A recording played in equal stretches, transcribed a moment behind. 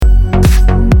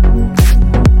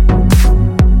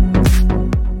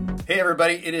Hey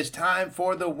everybody, it is time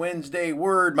for the Wednesday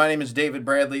Word. My name is David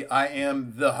Bradley. I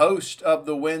am the host of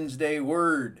the Wednesday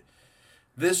Word.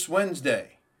 This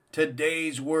Wednesday,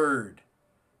 today's word,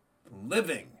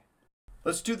 living.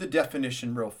 Let's do the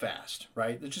definition real fast,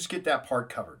 right? Let's just get that part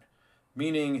covered.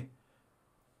 Meaning,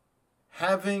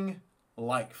 having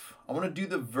life. I want to do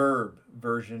the verb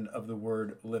version of the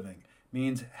word living.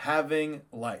 Means having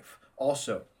life.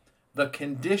 Also, the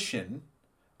condition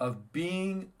of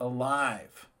being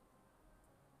alive.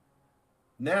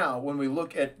 Now, when we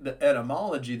look at the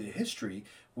etymology, the history,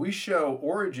 we show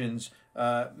origins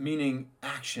meaning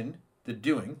action, the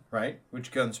doing, right?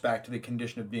 Which comes back to the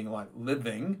condition of being alive.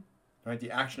 Living, right? The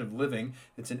action of living.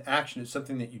 It's an action. It's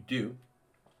something that you do.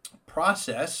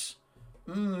 Process,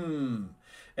 and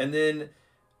then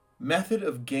method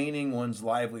of gaining one's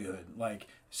livelihood.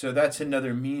 So that's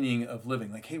another meaning of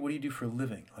living. Hey, what do you do for a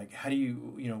living? How do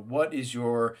you, what is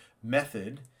your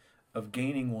method of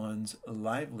gaining one's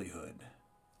livelihood?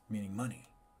 Meaning money.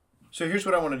 So here's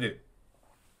what I want to do.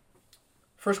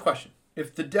 First question.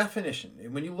 If the definition,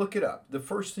 when you look it up, the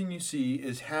first thing you see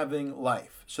is having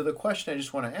life. So the question I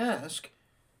just want to ask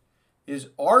is,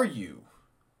 are you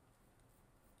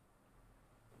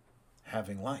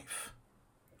having life?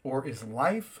 Or is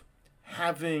life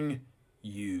having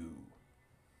you?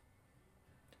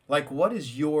 What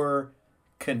is your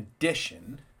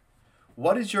condition?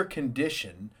 What is your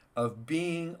condition of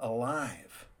being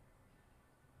alive?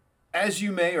 As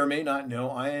you may or may not know,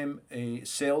 I am a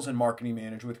sales and marketing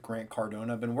manager with Grant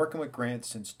Cardone. I've been working with Grant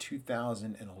since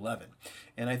 2011.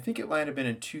 And I think it might have been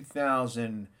in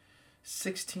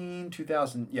 2016,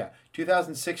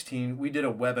 2016, we did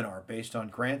a webinar based on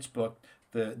Grant's book,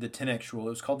 the 10X Rule. It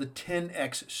was called the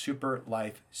 10X Super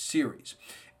Life Series.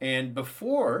 And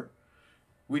before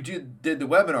we did the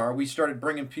webinar, we started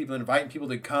bringing people, inviting people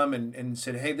to come and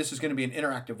said, hey, this is going to be an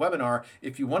interactive webinar.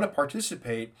 If you want to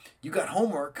participate, you got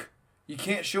homework. You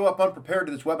can't show up unprepared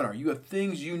to this webinar. You have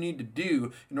things you need to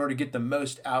do in order to get the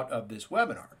most out of this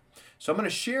webinar. So I'm going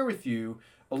to share with you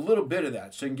a little bit of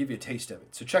that so I can give you a taste of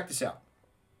it. So check this out.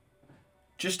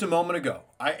 Just a moment ago,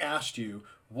 I asked you,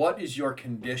 what is your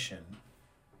condition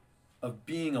of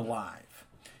being alive?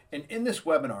 And in this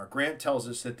webinar, Grant tells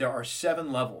us that there are 7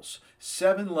 levels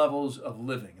of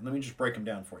living. And let me just break them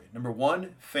down for you. Number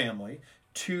 1, family.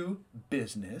 2,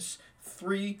 business.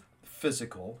 3,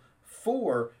 physical.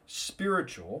 4,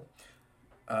 spiritual.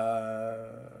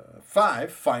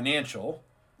 5, financial.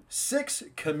 6,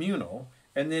 communal.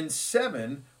 And then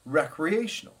 7,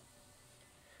 recreational.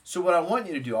 So what I want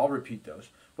you to do, I'll repeat those.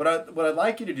 What I'd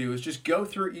like you to do is just go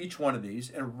through each one of these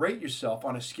and rate yourself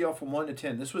on a scale from 1 to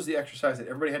 10. This was the exercise that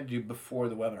everybody had to do before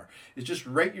the webinar. Is just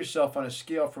rate yourself on a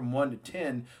scale from 1 to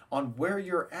 10 on where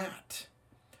you're at.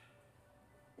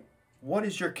 What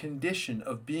is your condition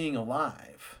of being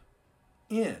alive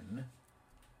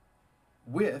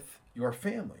with your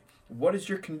family? What is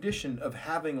your condition of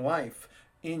having life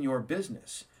in your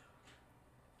business?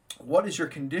 What is your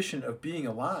condition of being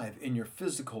alive in your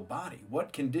physical body?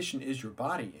 What condition is your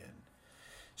body in?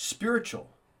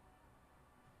 Spiritual.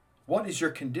 What is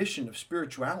your condition of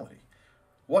spirituality?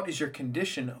 What is your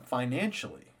condition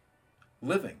financially?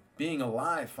 Living, being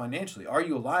alive financially. Are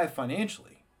you alive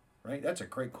financially? Right? That's a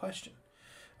great question.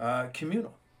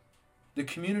 Communal. The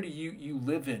community you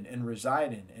live in and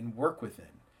reside in and work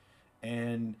within.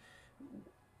 And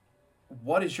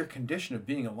what is your condition of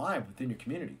being alive within your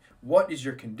community? What is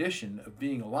your condition of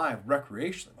being alive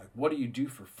recreationally? What do you do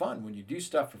for fun? When you do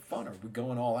stuff for fun, are we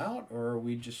going all out or are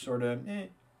we just sort of,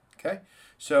 Okay?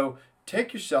 So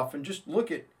take yourself and just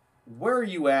look at where are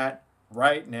you at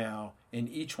right now in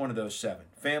each one of those 7.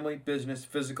 Family, business,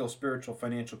 physical, spiritual,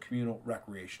 financial, communal,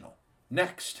 recreational.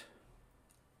 Next.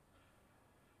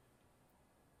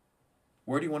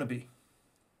 Where do you want to be?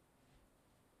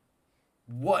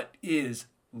 What is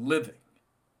living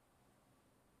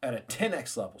at a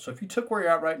 10x level? So if you took where you're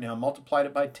at right now, multiplied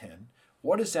it by 10,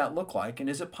 what does that look like and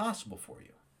is it possible for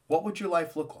you? What would your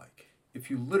life look like if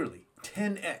you literally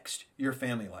 10x'd your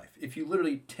family life? If you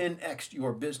literally 10x'd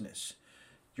your business,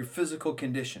 your physical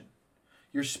condition,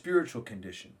 your spiritual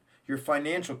condition, your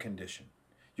financial condition,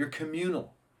 your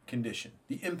communal condition,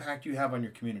 the impact you have on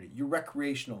your community, your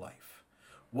recreational life?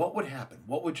 What would happen?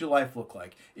 What would your life look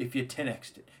like if you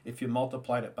 10x'd it, if you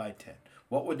multiplied it by 10?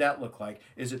 What would that look like?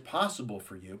 Is it possible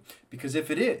for you? Because if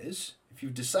it is, if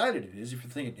you've decided it is, if you're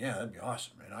thinking, yeah, that'd be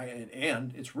awesome,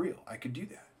 and it's real, I could do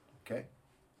that, okay?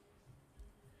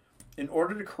 In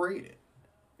order to create it,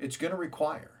 it's going to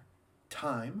require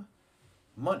time,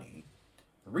 money,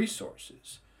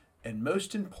 resources, and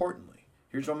most importantly,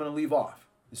 here's what I'm going to leave off.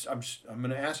 I'm going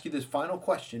to ask you this final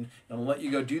question, and I'm going to let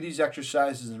you go do these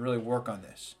exercises and really work on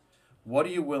this. What are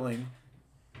you willing?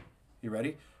 You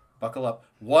ready? Buckle up.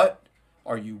 What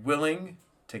are you willing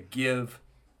to give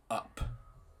up?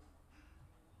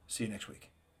 See you next week.